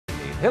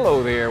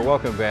Hello there,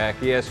 welcome back.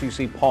 Yes, you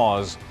see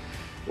pause.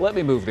 Let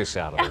me move this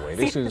out of the way.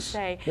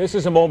 This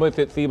is a moment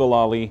that Theba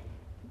Lally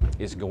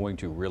is going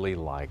to really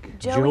like.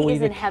 Joey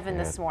is in heaven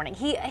this morning.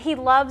 He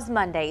loves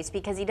Mondays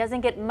because he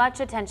doesn't get much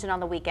attention on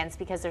the weekends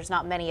because there's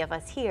not many of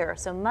us here.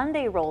 So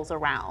Monday rolls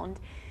around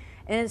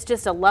and it's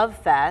just a love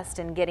fest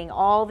and getting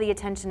all the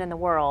attention in the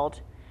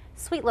world.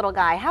 Sweet little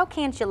guy. How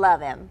can't you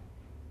love him?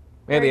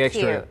 And the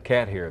extra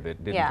cat hair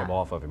that didn't come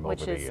off of him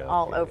which over is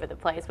all over the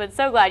place. But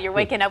so glad you're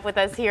waking up with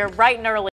us here bright and early.